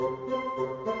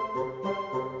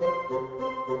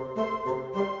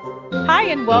Hi,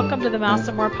 and welcome to the Mouse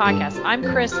and More podcast. I'm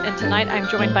Chris, and tonight I'm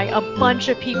joined by a bunch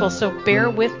of people, so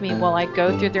bear with me while I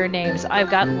go through their names.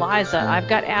 I've got Liza, I've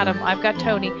got Adam, I've got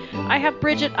Tony, I have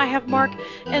Bridget, I have Mark,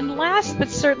 and last but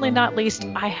certainly not least,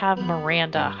 I have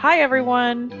Miranda. Hi,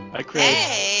 everyone. Hi, Chris.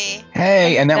 Hey.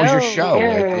 Hey, and that was your show.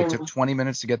 Hello. It took 20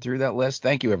 minutes to get through that list.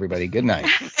 Thank you, everybody. Good night.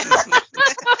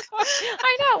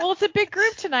 I know. Well, it's a big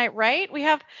group tonight, right? We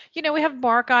have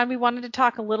Mark on. We wanted to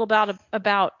talk a little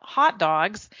about hot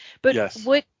dogs, but Yes.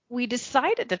 what we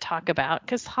decided to talk about,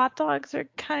 because hot dogs are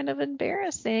kind of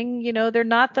embarrassing, they're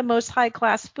not the most high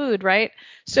class food, right?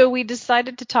 So we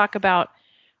decided to talk about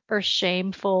our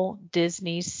shameful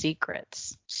Disney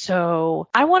secrets. So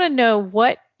I want to know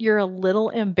what you're a little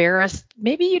embarrassed.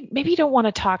 Maybe you don't want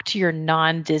to talk to your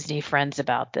non-Disney friends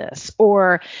about this,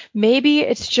 or maybe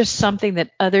it's just something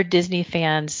that other Disney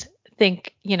fans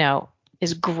think,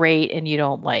 is great and you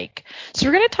don't like. So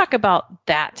we're going to talk about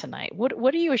that tonight.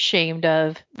 What are you ashamed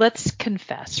of? Let's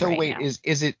confess. So right wait, now.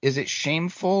 is it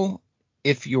shameful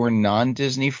if your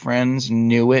non-Disney friends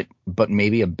knew it, but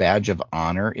maybe a badge of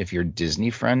honor if your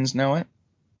Disney friends know it?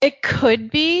 It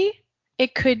could be.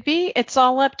 It could be. It's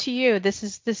all up to you. This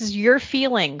is your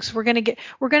feelings. We're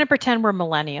gonna pretend we're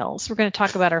millennials. We're gonna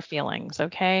talk about our feelings,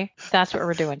 okay? That's what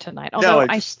we're doing tonight. Now I'm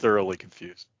just thoroughly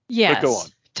confused. Yes. But go on.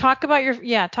 Talk about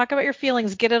your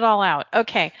feelings. Get it all out.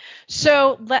 Okay.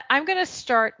 So I'm gonna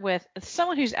start with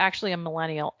someone who's actually a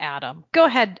millennial. Adam. Go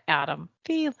ahead, Adam.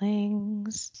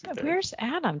 Feelings. Okay. Where's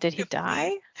Adam? Did he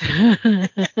die?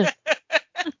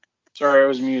 Sorry, I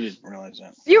was muted. I realized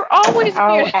that. You're always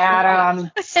muted. Adam.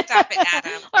 Stop it,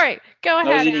 Adam. All right, go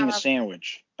ahead. I was eating Adam. a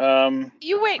sandwich. You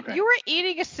Okay. You were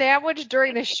eating a sandwich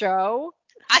during the show?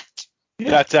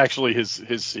 That's actually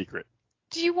his secret.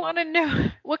 Do you want to know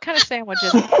what kind of sandwich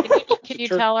is it? Can you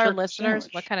tell our turkey listeners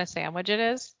sandwich. what kind of sandwich it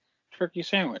is? Turkey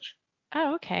sandwich.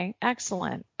 Oh, okay.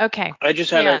 Excellent. Okay. I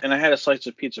just had Yeah. and I had a slice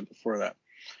of pizza before that.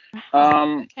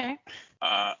 Okay.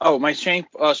 My shame.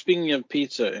 Speaking of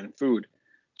pizza and food,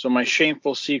 so my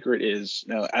shameful secret is,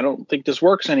 now I don't think this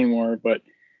works anymore, but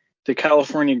the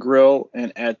California Grill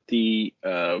and at the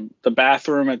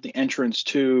bathroom at the entrance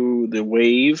to the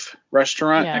Wave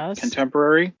restaurant Yes. at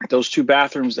Contemporary, those two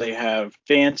bathrooms, they have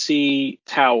fancy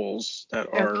towels that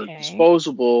are Okay.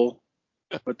 disposable,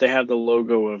 but they have the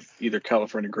logo of either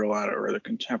California Grill on it or the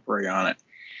Contemporary on it.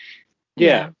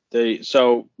 Yeah.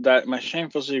 So that my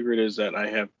shameful secret is that I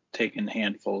have taken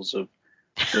handfuls of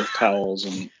those towels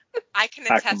and I can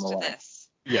packed them attest to away. this.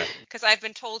 Yeah. Because I've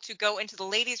been told to go into the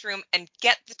ladies' room and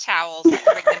get the towels and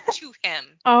bring them to him.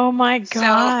 Oh my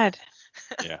God.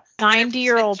 Yeah.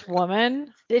 90-year-old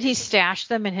woman. Did he stash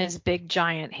them in his big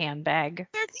giant handbag?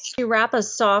 You wrap a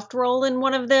soft roll in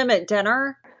one of them at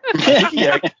dinner?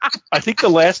 Yeah. I think the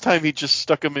last time he just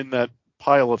stuck him in that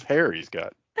pile of hair he's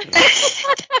got.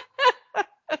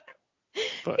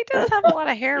 He does have a lot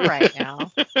of hair right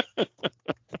now.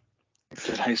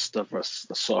 Did I stuff the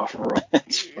soft roll?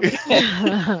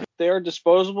 They are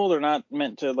disposable. They're not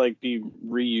meant to be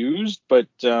reused, but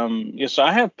so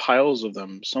I have piles of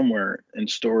them somewhere in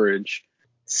storage.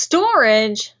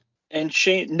 Storage? And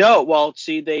no, well,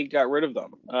 see, they got rid of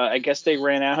them. I guess they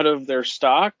ran out of their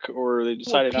stock, or they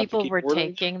decided not to People keep were ordering.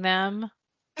 taking them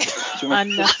Too much-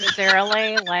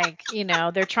 unnecessarily.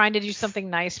 They're trying to do something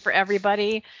nice for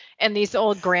everybody, and these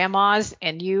old grandmas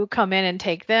and you come in and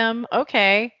take them.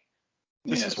 Okay.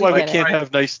 This Yeah, is why we get it. can't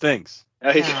have nice things.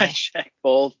 I checked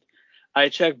both. I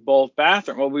checked both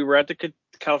bathrooms. Well, we were at the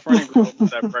California Grill for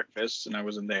that breakfast, and I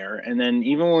wasn't there. And then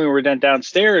even when we were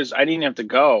downstairs, I didn't have to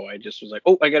go. I just was like,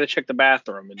 oh, I got to check the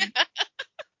bathroom. And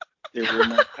there were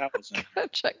no towels in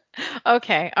it. Check.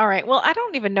 Okay. All right. Well, I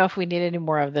don't even know if we need any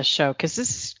more of this show because this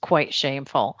is quite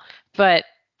shameful. But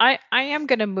I am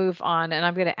going to move on, and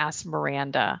I'm going to ask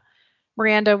Miranda.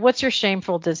 Miranda, what's your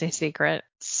shameful Disney secret?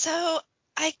 So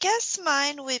I guess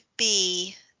mine would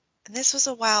be, and this was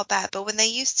a while back, but when they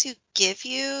used to give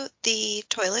you the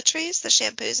toiletries, the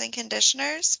shampoos and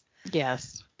conditioners,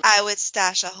 Yes. I would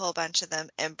stash a whole bunch of them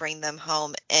and bring them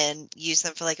home and use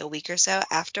them for like a week or so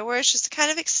afterwards, just to kind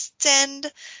of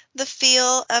extend the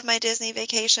feel of my Disney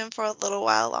vacation for a little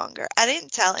while longer. I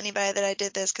didn't tell anybody that I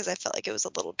did this because I felt like it was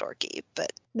a little dorky,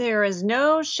 but There is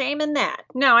no shame in that.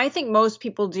 No, I think most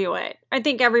people do it. I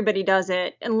think everybody does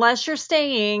it, unless you're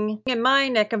staying in my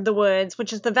neck of the woods,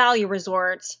 which is the value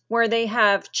resorts, where they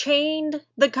have chained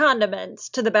the condiments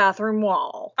to the bathroom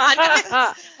wall.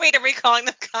 Condiments? Wait, are we calling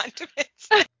them condiments?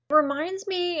 It reminds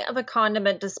me of a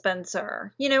condiment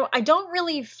dispenser. I don't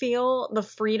really feel the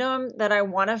freedom that I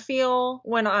want to feel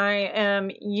when I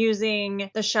am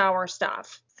using the shower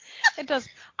stuff. It does.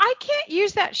 I can't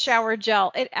use that shower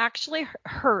gel. It actually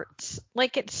hurts.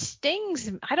 Like it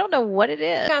stings. I don't know what it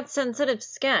is. Got sensitive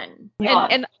skin.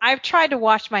 And I've tried to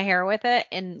wash my hair with it,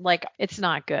 and like it's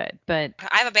not good. But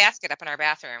I have a basket up in our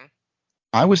bathroom.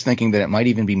 I was thinking that it might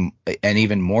even be an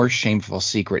even more shameful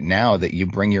secret now that you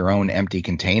bring your own empty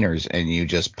containers and you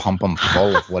just pump them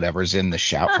full of whatever's in the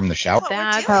shower from the shower. What we're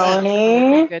that's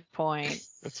doing. a good point.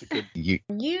 That's a good.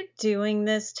 You doing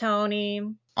this, Tony?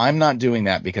 I'm not doing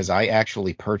that because I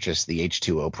actually purchased the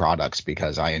H2O products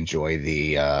because I enjoy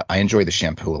the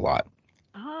shampoo a lot.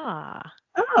 Ah,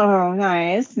 Oh,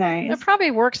 nice. it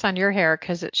probably works on your hair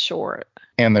because it's short.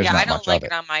 And there's Yeah, I not don't much like of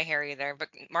it it. on my hair either, but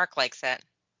Mark likes it.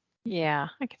 Yeah,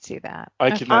 I can see that. I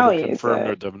Okay. can I'll neither use confirm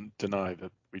nor it. deny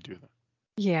that we do that.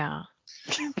 Yeah.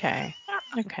 Okay.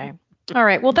 Okay. All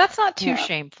right. Well, that's not too Yeah.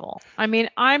 shameful. I mean,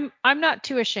 I'm not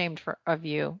too ashamed of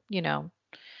you,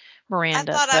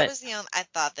 Miranda, but I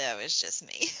thought that was just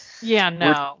me. yeah,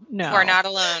 no. You are not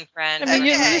alone, friend. I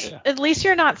mean, Okay. at least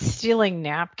you're not stealing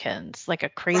napkins like a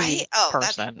crazy Right? Oh,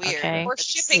 that'd be person, weird. okay? Or That's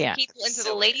shipping Yeah. people into the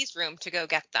so ladies' room to go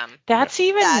get them. That's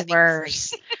even That'd be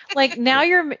worse. Like now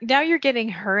you're getting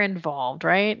her involved,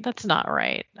 right? That's not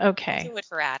right. I'll Okay. do it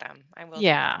for Adam. I will.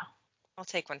 Yeah. I'll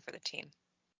take one for the team.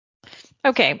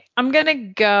 Okay. I'm going to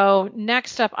go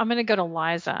next up. I'm going to go to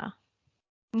Liza.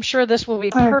 I'm sure this will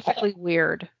be perfectly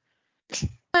weird.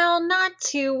 Well, not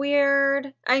too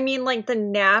weird. I mean, like the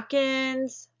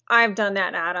napkins. I've done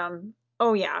that, Adam.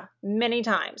 Oh, yeah, many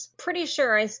times. Pretty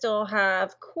sure I still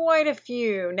have quite a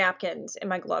few napkins in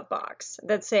my glove box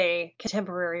that say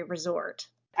Contemporary Resort.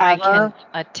 I can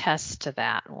attest to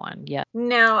that one. Yes.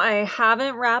 Now, I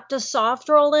haven't wrapped a soft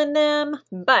roll in them,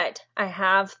 but I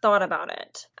have thought about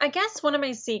it. I guess one of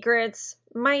my secrets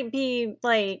might be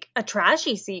like a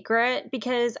trashy secret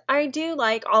because I do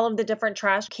like all of the different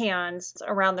trash cans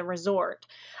around the resort.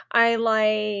 I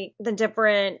like the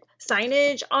different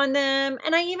signage on them,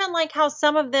 and I even like how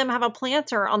some of them have a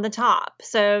planter on the top.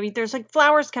 So there's like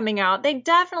flowers coming out. They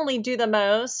definitely do the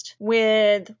most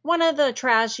with one of the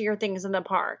trashier things in the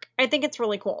park. I think it's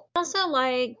really cool. I also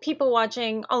like people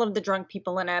watching all of the drunk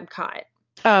people in Epcot.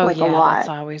 Oh, Like a yeah, lot. that's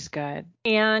always good.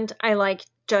 And I like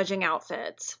judging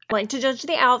outfits. I like to judge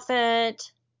the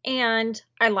outfit, and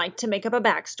I like to make up a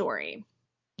backstory.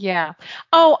 Yeah.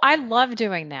 Oh, I love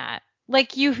doing that.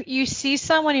 Like you see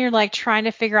someone and you're like trying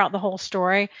to figure out the whole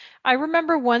story. I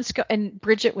remember once and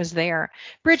Bridget was there.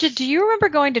 Bridget, do you remember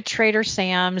going to Trader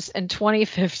Sam's in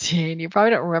 2015? You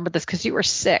probably don't remember this because you were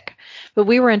sick. But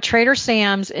we were in Trader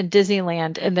Sam's in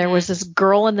Disneyland and there was this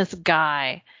girl and this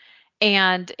guy.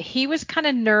 And he was kind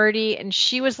of nerdy and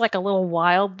she was like a little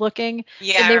wild looking.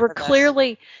 Yeah, And I they were remember this.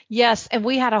 clearly, yes, and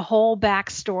we had a whole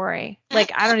backstory.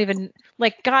 Like I don't even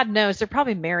like God knows they're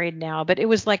probably married now, but it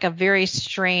was like a very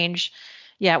strange,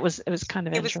 yeah, it was kind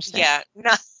of It was interesting.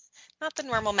 not the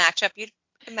normal matchup you'd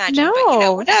imagine, No, but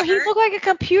no, whatever. he looked like a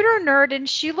computer nerd and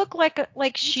she looked like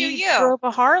she you. drove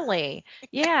a Harley.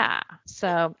 Yeah.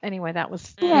 So anyway, that was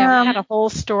Mm. yeah, we had a whole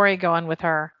story going with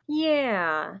her.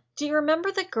 Yeah. Do you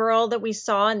remember the girl that we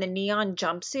saw in the neon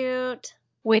jumpsuit?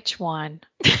 Which one?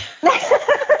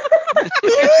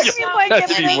 Have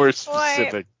to be more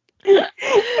specific.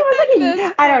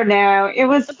 I don't know. It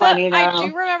was funny though. I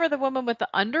do remember the woman with the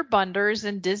underbunders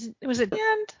and Disney. Was it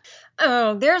Disneyland?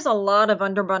 Oh, there's a lot of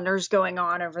underbunders going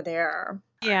on over there.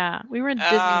 Yeah, we were in Oh.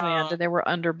 Disneyland and there were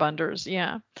underbunders.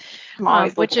 Yeah. I'm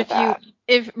always Which looking at that.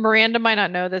 if Miranda might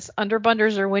not know this,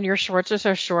 underbunders are when your shorts are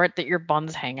so short that your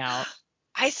buns hang out.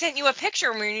 I sent you a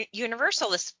picture when we were in Universal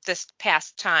this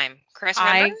past time. Chris,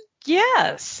 remember?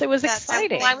 Yes, it was That's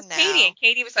exciting. Well, I was No. Katie, and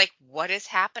Katie was like, "What is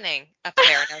happening up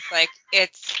there?" And I was like,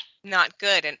 "It's not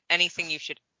good, and anything you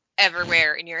should ever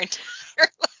wear in your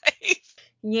entire life."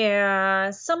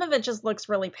 Yeah, some of it just looks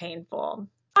really painful.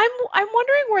 I'm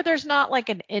wondering where there's not like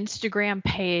an Instagram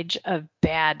page of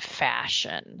bad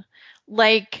fashion.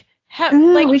 Like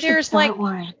Ooh, we like should start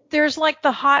one. there's like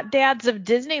the hot dads of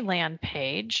Disneyland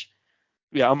page.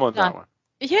 Yeah, I'm on that one.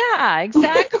 Yeah,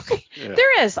 exactly. Yeah.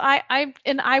 There is.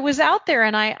 I was out there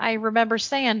and I remember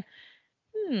saying,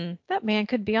 that man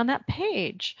could be on that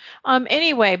page.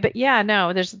 Anyway, but yeah,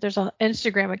 no, there's an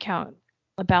Instagram account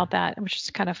about that, which is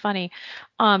kind of funny.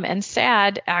 And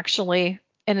sad actually.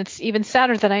 And it's even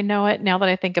sadder that I know it now that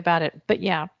I think about it. But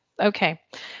yeah, okay.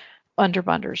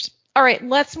 Underbunders. All right,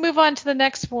 let's move on to the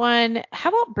next one. How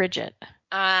about Bridget?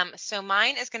 So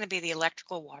mine is going to be the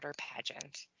electrical water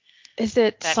pageant. Is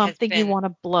it That has something you been- want to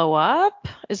blow up?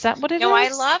 Is that what it is? No, I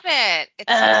love it.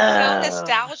 It's so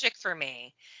nostalgic for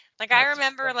me. Like I That's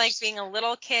remember like gross. being a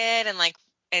little kid and like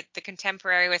at the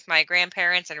Contemporary with my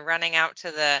grandparents and running out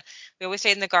to we always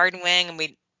stayed in the garden wing and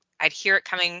I'd hear it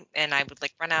coming, and I would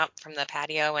like run out from the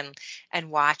patio and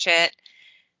watch it.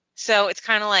 So it's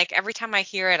kind of like every time I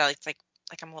hear it, it's like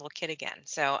I'm a little kid again.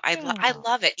 So I Oh.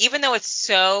 love it, even though it's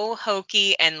so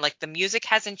hokey and like the music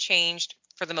hasn't changed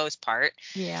for the most part,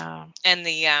 Yeah. and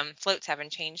the floats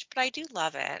haven't changed, but I do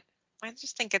love it. I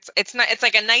just think it's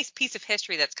like a nice piece of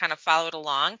history that's kind of followed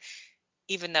along,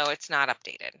 even though it's not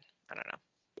updated. I don't know.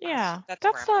 Yeah. That's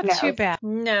where That's I'm at. not No. too bad.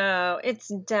 No, it's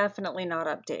definitely not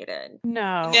updated.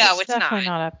 No, No, it's it's definitely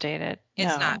not. not updated.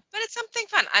 It's not, No. but it's something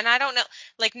fun. And I don't know,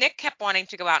 like Nick kept wanting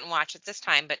to go out and watch it this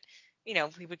time, but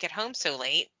we would get home so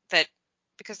late that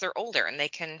because they're older and they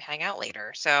can hang out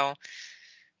later. So,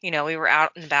 we were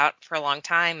out and about for a long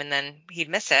time and then he'd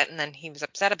miss it and then he was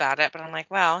upset about it. But I'm like,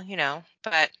 well,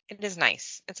 but it is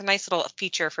nice. It's a nice little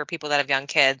feature for people that have young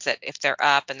kids that if they're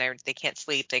up and they can't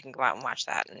sleep, they can go out and watch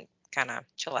that and kind of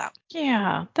chill out.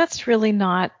 Yeah, that's really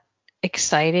not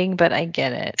exciting, but I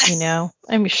get it.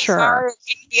 I'm sure. Sorry.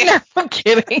 Yeah. I'm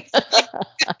kidding.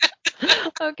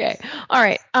 Okay. All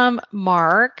right.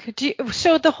 Mark,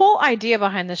 so the whole idea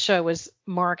behind the show was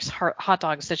Mark's hot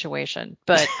dog situation,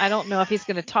 but I don't know if he's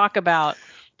going to talk about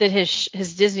that his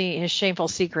shameful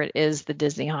secret is the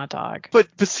Disney hot dog. But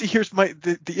see, here's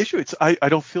the issue. I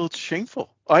don't feel it's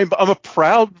shameful. I'm a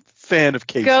proud fan of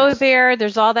Casey's. Go there.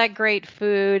 There's all that great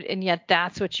food, and yet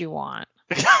that's what you want.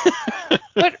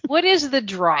 What is the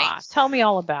draw? Right. Tell me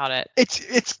all about it.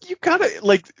 It's you gotta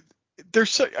like. There's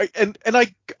so and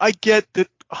I get that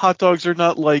hot dogs are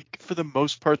not like, for the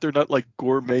most part, they're not like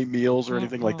gourmet meals or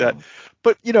anything like that.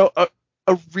 But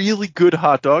a really good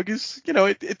hot dog is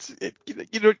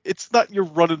it's not your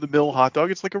run of the mill hot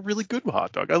dog. It's like a really good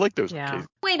hot dog. I like those. Yeah.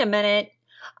 Wait a minute.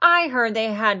 I heard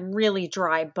they had really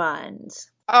dry buns.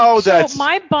 Oh, So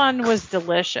my bun was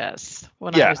delicious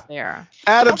when I was there.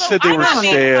 Adam Although said they I'm were not made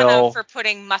fun stale. of for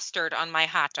putting mustard on my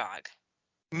hot dog.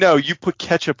 No, you put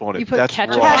ketchup on it. You put That's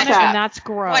ketchup wrong. on it, and that's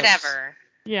gross. Whatever.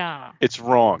 Yeah. It's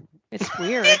wrong. It's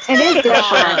weird. It is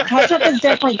different. Ketchup is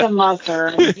different than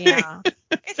mustard. Yeah.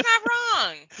 It's not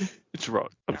wrong. It's wrong.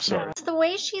 I'm sorry. It's the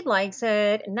way she likes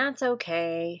it, and that's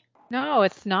okay. No,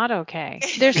 it's not okay.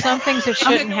 There's some things that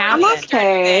shouldn't I'm happen.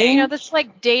 okay. That's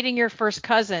like dating your first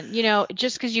cousin.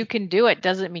 Just because you can do it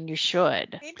doesn't mean you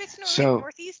should. Maybe it's So-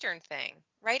 Northeastern thing.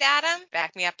 Right, Adam?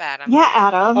 Back me up, Adam. Yeah,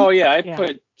 Adam. Oh yeah,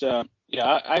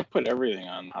 I put everything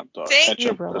on hot dog. See?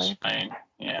 Ketchup Yeah, really. is fine.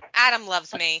 Yeah. Adam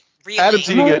loves me. Really.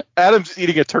 Adam's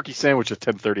eating a turkey sandwich at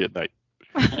 10:30 at night.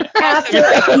 Also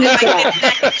true. And my kid's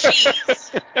mac and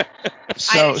cheese.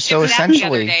 So I shipped that the other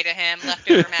essentially, day to him,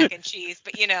 leftover mac and cheese.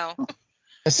 But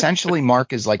essentially,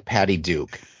 Mark is like Patty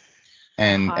Duke.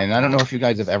 And Hot I don't know dog. if you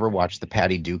guys have ever watched the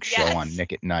Patty Duke show Yes. on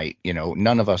Nick at Night.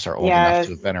 None of us are old Yes. enough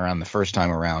to have been around the first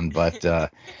time around, but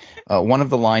one of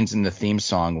the lines in the theme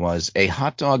song was, "A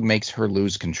hot dog makes her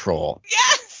lose control."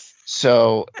 yes.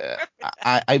 So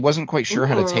I wasn't quite sure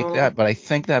how to take Ooh. that, but I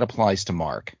think that applies to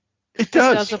Mark. It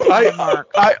does does. apply to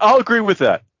Mark. I'll agree with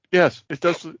that. Yes, it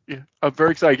does. Yeah, I'm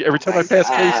very excited. Every time I pass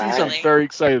Casey's, I'm Really? very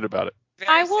excited about it. Very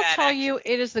I will sad, tell actually. you,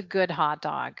 it is a good hot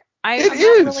dog. It I'm is.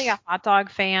 not really a hot dog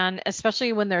fan,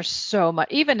 especially when there's so much.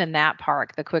 Even in that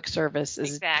park, the quick service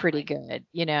is pretty good.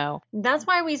 That's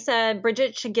why we said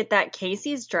Bridget should get that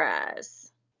Casey's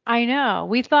dress. I know.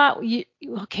 We thought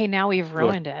okay, now we've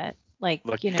ruined it. Like,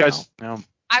 Look, you guys, now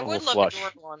I I'm a would little look flush.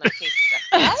 adorable in that Casey's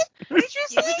dress. What did you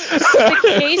say?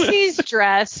 the Casey's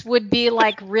dress would be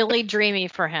like really dreamy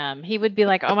for him. He would be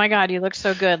like, "Oh my God, you look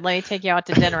so good. Let me take you out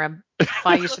to dinner and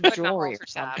buy you Look some good in a jewelry or halter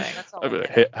top. something." That's all I I'm mean,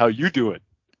 getting. hey, how you doing?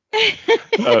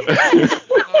 Oh my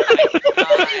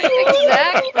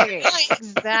God.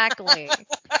 Exactly.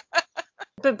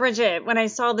 But Bridget, when I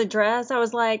saw the dress, I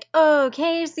was like, oh,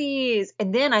 Casey's.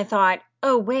 And then I thought,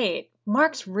 oh, wait,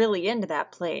 Mark's really into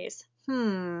that place.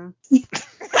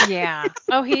 Yeah.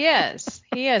 Oh, he is.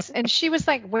 He is. And she was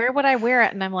like, "Where would I wear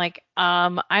it?" And I'm like,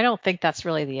 I don't think that's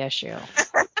really the issue.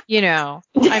 I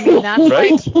mean,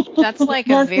 that's like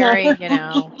a very,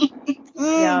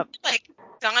 yep. Like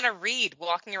Donna Reed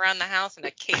walking around the house in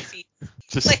a Casey.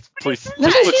 Please,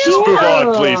 Look let's at just you. move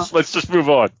on, please. Let's just move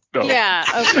on. No. Yeah.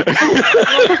 Okay.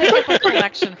 We'll pick up a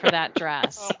collection for that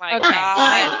dress. Oh my Okay.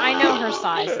 God. I know her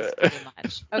sizes pretty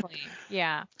much. Okay.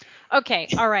 Yeah. Okay.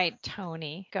 All right,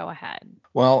 Tony, go ahead.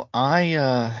 Well, I'm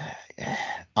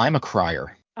a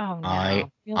crier. Oh no. I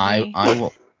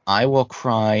Really? I will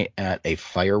cry at a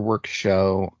fireworks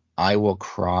show. I will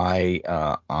cry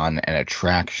on an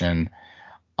attraction.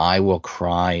 I will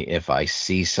cry if I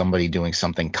see somebody doing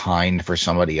something kind for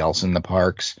somebody else in the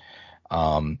parks.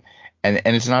 And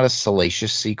it's not a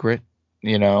salacious secret,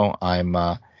 I'm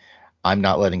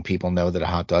not letting people know that a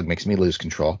hot dog makes me lose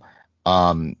control.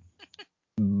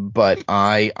 but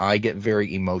I get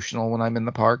very emotional when I'm in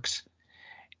the parks,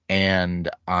 and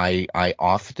I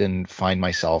often find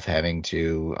myself having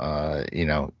to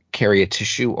carry a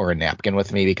tissue or a napkin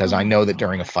with me because I know that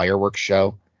during a fireworks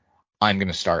show I'm going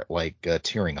to start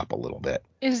tearing up a little bit.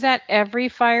 Is that every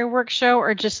fireworks show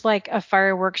or just like a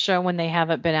fireworks show when they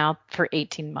haven't been out for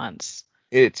 18 months?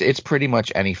 It's pretty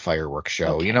much any fireworks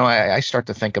show. Okay. I start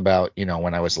to think about,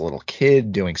 when I was a little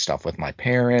kid doing stuff with my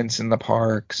parents in the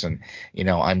parks, and,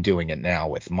 I'm doing it now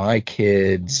with my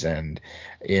kids, and,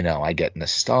 I get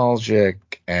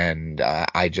nostalgic, and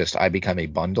I become a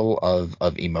bundle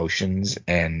of emotions,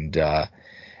 and, I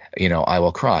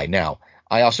will cry. Now,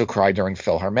 I also cry during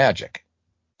PhilharMagic.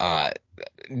 Uh,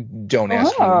 don't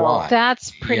ask me Oh. why. That's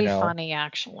pretty funny,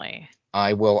 actually.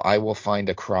 I will find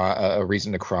a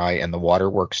reason to cry, and the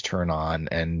waterworks turn on,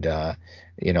 and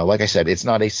like I said, it's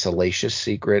not a salacious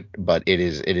secret, but it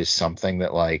is something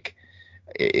that, like,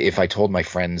 if I told my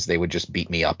friends, they would just beat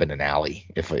me up in an alley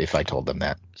if I told them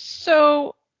that.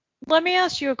 So let me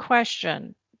ask you a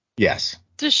question. Yes.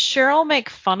 Does Cheryl make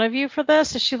fun of you for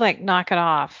this? Does she like knock it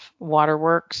off,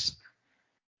 waterworks?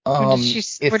 Or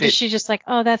does she just like,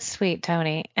 oh, that's sweet,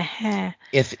 Tony?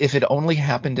 If it only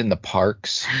happened in the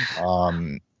parks,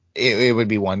 it would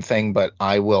be one thing, but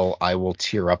I will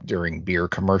tear up during beer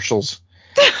commercials.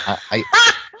 Wait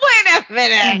a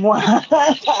minute. What?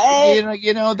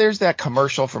 There's that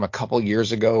commercial from a couple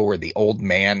years ago where the old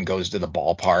man goes to the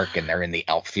ballpark and they're in the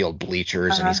outfield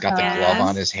bleachers and he's got the glove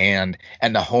on his hand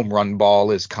and the home run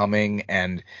ball is coming,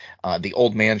 and the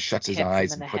old man shuts his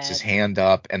eyes and puts his hand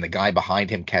up and the guy behind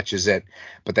him catches it,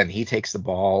 but then he takes the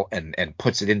ball and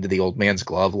puts it into the old man's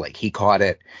glove like he caught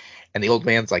it, and the old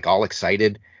man's like all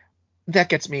excited. That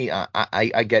gets me.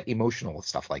 I get emotional with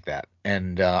stuff like that,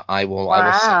 and I will.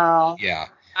 Wow. Yeah.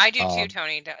 I do too,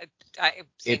 Tony.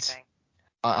 Same thing.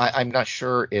 I'm not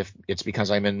sure if it's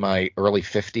because I'm in my early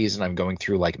 50s and I'm going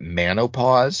through like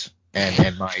menopause,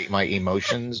 and my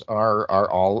emotions are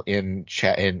all in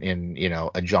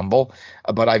a jumble,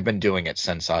 but I've been doing it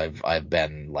since I've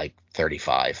been like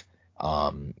 35.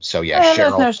 So yeah,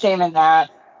 There's no shame in that.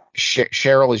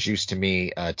 Cheryl is used to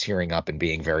me tearing up and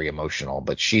being very emotional,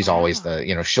 but she's always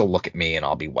she'll look at me and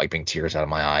I'll be wiping tears out of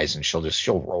my eyes, and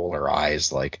she'll roll her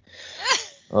eyes like,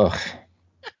 ugh.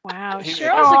 Wow,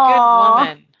 Cheryl's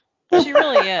a good woman. She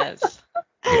really is.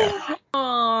 Yeah.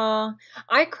 Aw,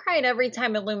 I cried every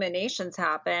time Illuminations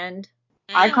happened.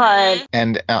 I cried.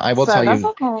 And I will So tell that's you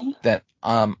okay. that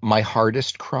my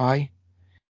hardest cry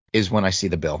is when I see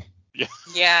the bill. Yeah.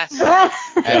 Yes.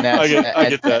 And I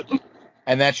get that.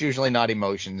 And that's usually not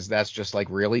emotions. That's just like,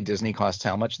 really, Disney costs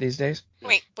how much these days?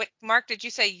 Wait, but Mark, did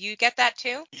you say you get that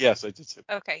too? Yes, I did too.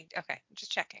 Okay,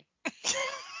 just checking.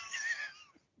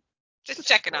 Just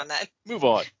checking on that. Move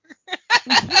on.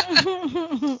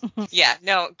 Yeah,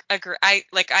 no, agree. I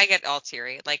get all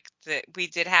teary. Like we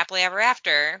did Happily Ever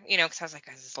After, because I was like,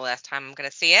 this is the last time I'm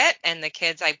gonna see it. And the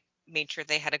kids, I made sure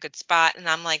they had a good spot, and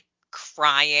I'm like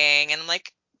crying, and I'm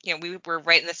like, we were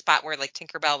right in the spot where like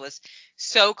Tinkerbell was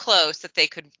so close that they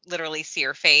could literally see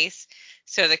her face.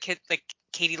 So the kid, like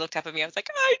Katie, looked up at me. I was like,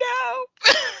 I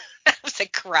know. I was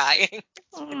like crying.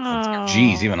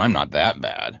 Geez, even I'm not that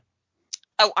bad.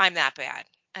 Oh, I'm that bad,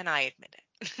 and I admit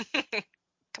it.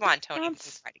 Come on, Tony, we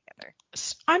can cry together.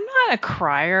 I'm not a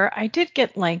crier. I did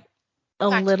get like a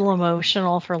little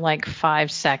emotional for like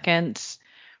 5 seconds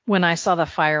when I saw the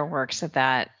fireworks at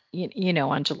that,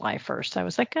 on July 1st. I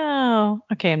was like, oh,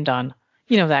 okay, I'm done.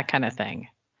 That kind of thing.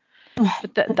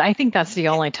 But I think that's the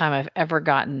only time I've ever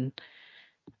gotten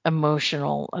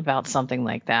emotional about something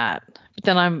like that. But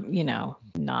then I'm,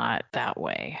 not that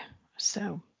way.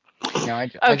 So. Yeah,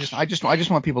 I just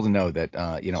want people to know that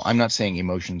I'm not saying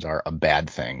emotions are a bad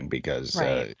thing, because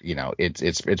Right.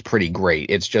 It's pretty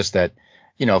great. It's just that,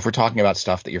 if we're talking about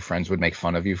stuff that your friends would make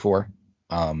fun of you for,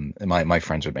 my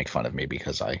friends would make fun of me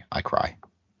because I cry.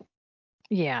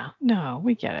 Yeah, no,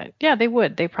 we get it. Yeah, they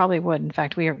would. They probably would. In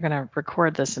fact, we are going to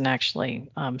record this and actually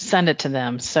send it to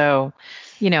them. So,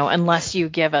 unless you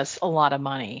give us a lot of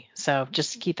money. So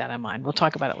just keep that in mind. We'll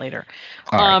talk about it later.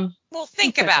 All right. Well,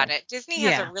 think about it. Disney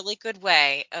has Yeah. a really good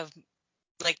way of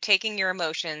like taking your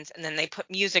emotions, and then they put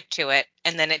music to it,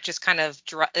 and then it just kind of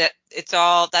it's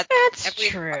all That's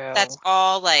true. That's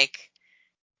all like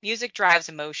music drives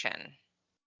emotion.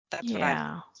 That's what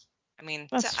Yeah. I mean.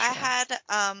 So That's I true.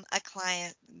 had a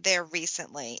client there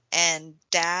recently, and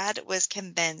Dad was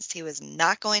convinced he was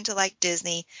not going to like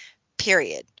Disney,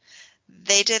 period.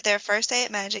 They did their first day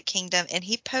at Magic Kingdom, and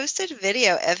he posted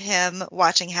video of him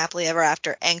watching Happily Ever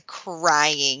After and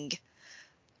crying.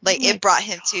 Like, it brought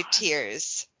him to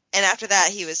tears. And after that,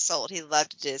 he was sold. He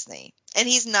loved Disney. And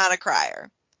he's not a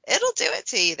crier. It'll do it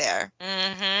to you there.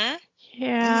 Mm-hmm.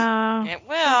 Yeah. It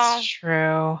will. That's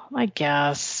true. I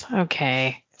guess.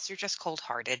 Okay. You're just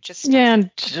cold-hearted. Just Yeah,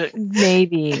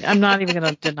 maybe. I'm not even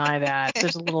going to deny that.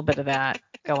 There's a little bit of that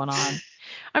going on.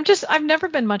 I've never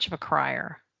been much of a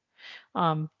crier.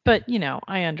 But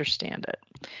I understand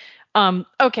it.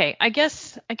 Okay, I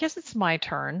guess it's my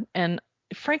turn, and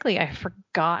frankly, I've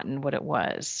forgotten what it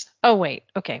was. Oh wait,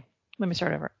 okay, let me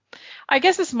start over. I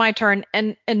guess it's my turn,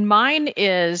 and mine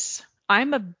is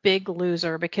I'm a big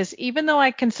loser because even though I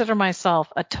consider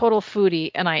myself a total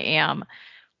foodie, and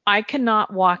I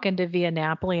cannot walk into Via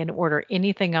Napoli and order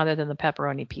anything other than the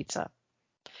pepperoni pizza.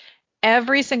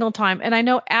 Every single time. And I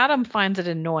know Adam finds it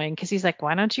annoying because he's like,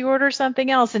 why don't you order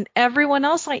something else? And everyone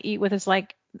else I eat with is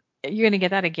like, you're going to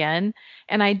get that again.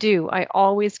 And I do. I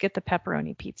always get the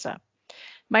pepperoni pizza.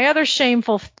 My other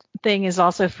shameful thing is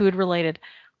also food related.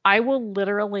 I will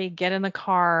literally get in the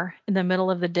car in the middle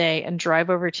of the day and drive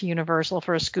over to Universal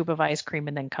for a scoop of ice cream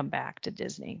and then come back to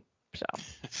Disney. So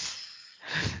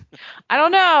I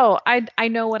don't know. I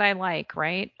know what I like,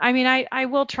 right? I mean, I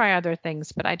will try other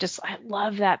things, but I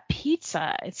love that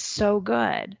pizza. It's so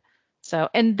good. So,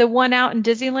 and the one out in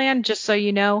Disneyland, just so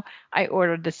you know, I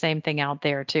ordered the same thing out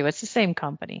there too. It's the same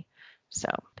company. So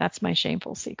that's my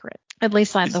shameful secret. At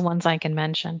least the ones I can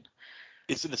mention.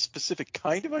 Is it a specific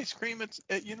kind of ice cream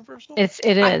at Universal?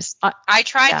 It is. I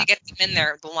tried Yeah. to get them in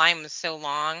there. The line was so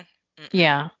long.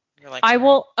 Yeah. You're like, I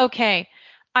will. Okay.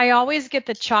 I always get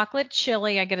the chocolate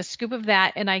chili. I get a scoop of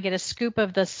that, and I get a scoop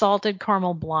of the salted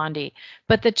caramel blondie.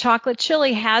 But the chocolate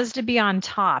chili has to be on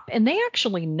top, and they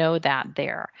actually know that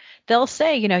there. They'll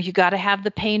say, you got to have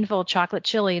the painful chocolate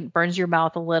chili. It burns your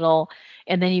mouth a little,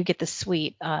 and then you get the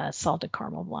sweet salted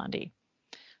caramel blondie.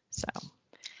 So And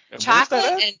where's that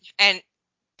chocolate at? and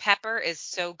pepper is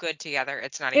so good together.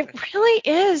 It's not it even funny. really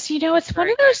is. It's one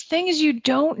very of those good. things you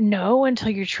don't know until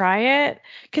you try it.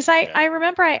 Because I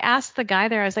remember I asked the guy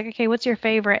there, I was like, okay, what's your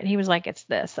favorite? And he was like, it's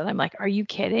this. And I'm like, are you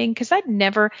kidding? Because I'd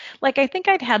never, I think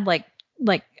I'd had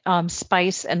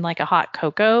spice and like a hot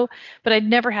cocoa, but I'd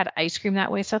never had ice cream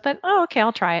that way. So I thought, oh, okay,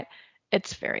 I'll try it.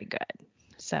 It's very good.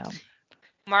 So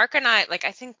Mark and I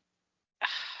think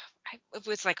it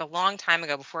was like a long time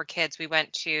ago before kids. We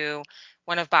went to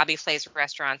one of Bobby Flay's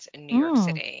restaurants in New York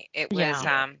City. It was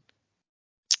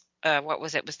yeah. what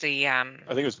was it? It was the I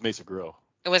think it was Mesa Grill.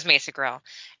 It was Mesa Grill,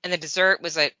 and the dessert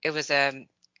was like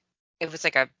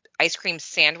a ice cream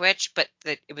sandwich, but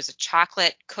it was a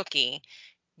chocolate cookie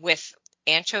with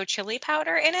ancho chili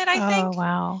powder in it, I Oh, think.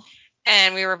 wow.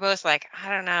 And we were both like, I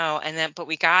don't know. But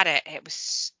we got it.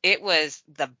 It was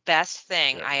the best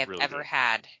thing I have really ever good.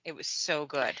 had. It was so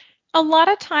good. A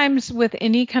lot of times with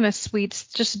any kind of sweets,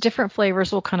 just different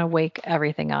flavors will kind of wake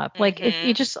everything up. Like if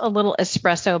you just a little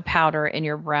espresso powder in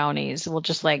your brownies will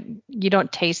just you don't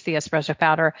taste the espresso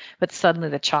powder, but suddenly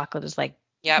the chocolate is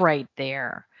Yep. right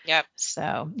there. Yep.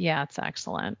 So yeah, it's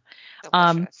excellent.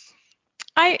 Delicious.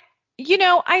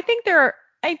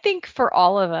 I think for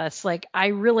all of us, I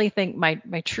really think my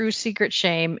true secret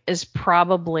shame is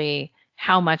probably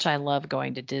how much I love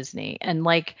going to Disney. And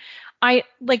I on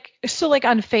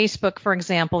Facebook, for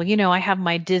example, I have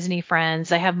my Disney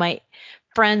friends, I have my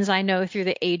friends I know through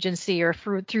the agency or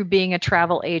through being a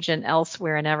travel agent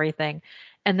elsewhere and everything.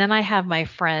 And then I have my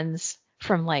friends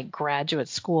from graduate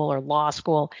school or law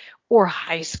school or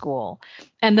high school.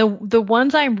 And the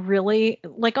ones I'm really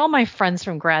all my friends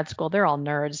from grad school, they're all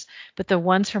nerds, but the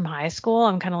ones from high school,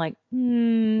 I'm kind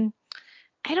of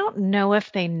I don't know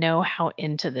if they know how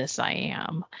into this I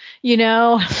am.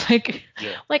 I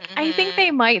think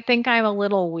they might think I'm a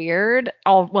little weird.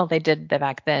 Oh, well, they did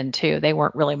back then too. They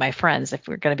weren't really my friends, if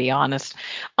we're going to be honest.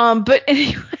 But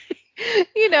anyway,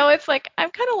 it's I'm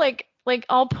kind of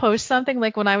I'll post something.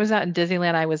 Like when I was out in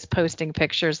Disneyland, I was posting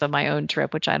pictures of my own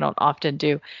trip, which I don't often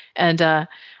do. And I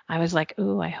was like,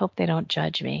 ooh, I hope they don't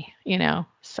judge me,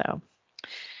 so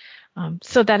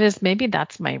maybe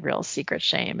that's my real secret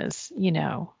shame is,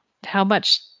 how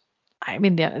much, I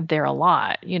mean, they're a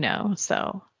lot,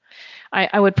 so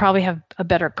I would probably have a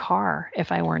better car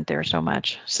if I weren't there so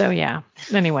much. So yeah,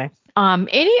 anyway,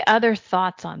 any other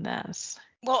thoughts on this?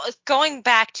 Well, going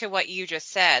back to what you just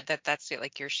said, that's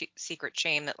your secret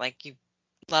shame that you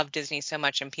love Disney so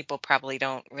much and people probably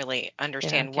don't really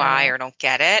understand why or don't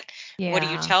get it. Yeah. What do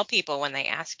you tell people when they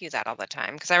ask you that all the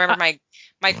time? Because I remember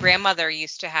my grandmother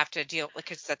used to have to deal,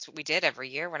 because that's what we did every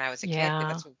year when I was a kid. Yeah.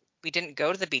 That's we didn't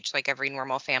go to the beach like every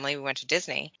normal family. We went to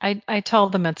Disney. I tell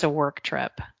them it's a work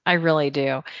trip. I really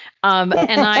do. And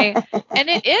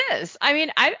it is. I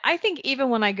mean, I think even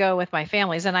when I go with my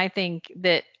families, and I think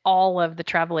that all of the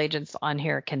travel agents on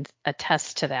here can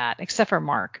attest to that, except for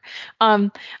Mark.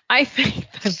 I think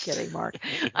I'm kidding, Mark.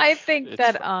 I think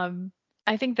that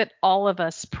I think that all of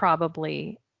us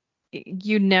probably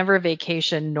you never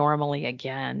vacation normally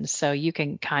again, so you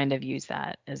can kind of use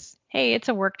that as, hey, it's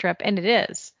a work trip, and it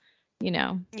is.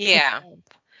 Yeah.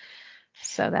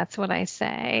 So that's what I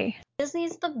say.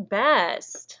 Disney's the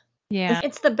best. Yeah.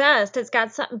 It's the best. It's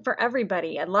got something for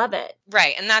everybody. I love it.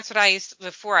 Right. And that's what I used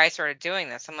before I started doing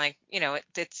this. I'm like,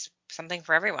 it's something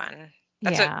for everyone.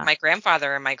 That's what my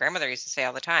grandfather and my grandmother used to say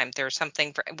all the time. There's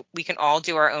something we can all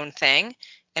do our own thing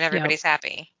and everybody's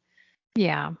happy.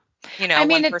 Yeah.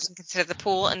 One person can sit at the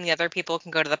pool and the other people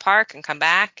can go to the park and come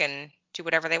back and do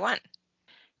whatever they want.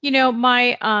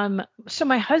 My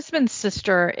husband's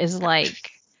sister is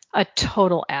like a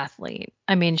total athlete.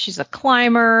 I mean, she's a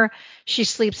climber. She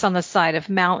sleeps on the side of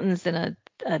mountains in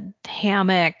a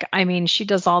hammock. I mean, she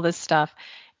does all this stuff.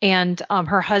 And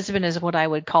her husband is what I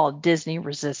would call Disney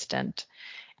resistant.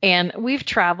 And we've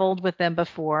traveled with them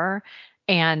before,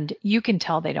 and you can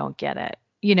tell they don't get it.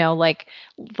 Like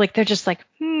they're just like,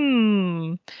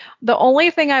 The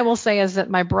only thing I will say is that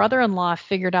my brother-in-law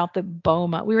figured out that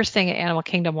Boma. We were staying at Animal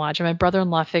Kingdom Lodge, and my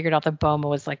brother-in-law figured out that Boma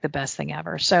was like the best thing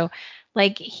ever. So,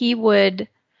 like he would,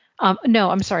 no,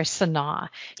 I'm sorry, Sanaa.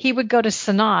 He would go to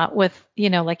Sanaa with,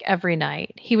 like every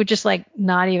night. He would just like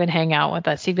not even hang out with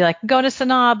us. He'd be like, go to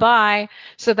Sanaa, bye.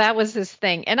 So that was his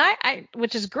thing, and I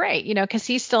which is great, because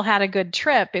he still had a good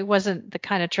trip. It wasn't the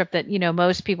kind of trip that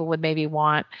most people would maybe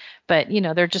want, but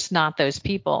they're just not those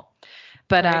people.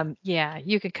 But right.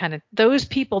 You could kind of, those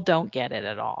people don't get it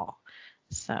at all.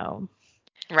 So,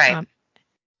 right.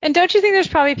 And don't you think there's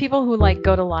probably people who like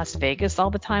go to Las Vegas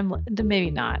all the time? Maybe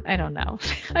not. I don't know.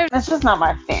 That's just not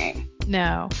my thing.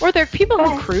 No. Or there are people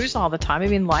who cruise all the time. I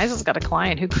mean, Liza's got a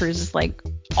client who cruises like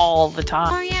all the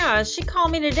time. Oh yeah, she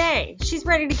called me today. She's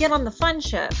ready to get on the fun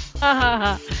ship.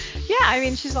 Yeah, I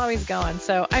mean, she's always going.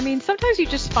 So, I mean, sometimes you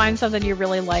just find something you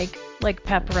really like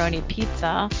pepperoni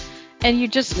pizza. And you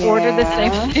just order the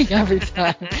same thing every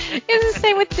time. It's the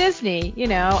same with Disney,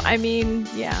 I mean,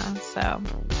 yeah. So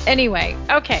anyway,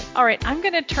 okay. All right. I'm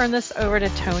going to turn this over to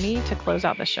Tony to close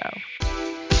out the show.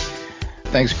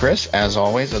 Thanks, Chris. As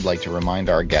always, I'd like to remind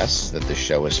our guests that the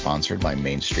show is sponsored by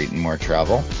Main Street and More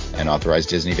Travel, an authorized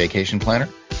Disney vacation planner.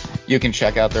 You can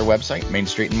check out their website,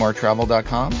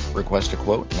 mainstreetandmoretravel.com, request a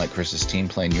quote, and let Chris's team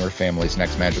plan your family's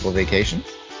next magical vacation.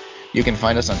 You can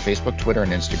find us on Facebook, Twitter,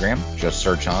 and Instagram. Just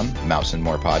search on Mouse and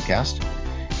More Podcast.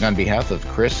 And on behalf of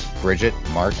Chris, Bridget,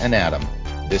 Mark, and Adam,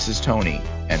 this is Tony,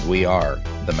 and we are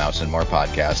the Mouse and More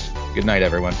Podcast. Good night,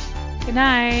 everyone. Good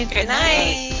night. Good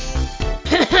night.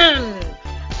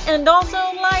 And also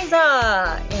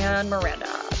Liza and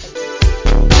Miranda.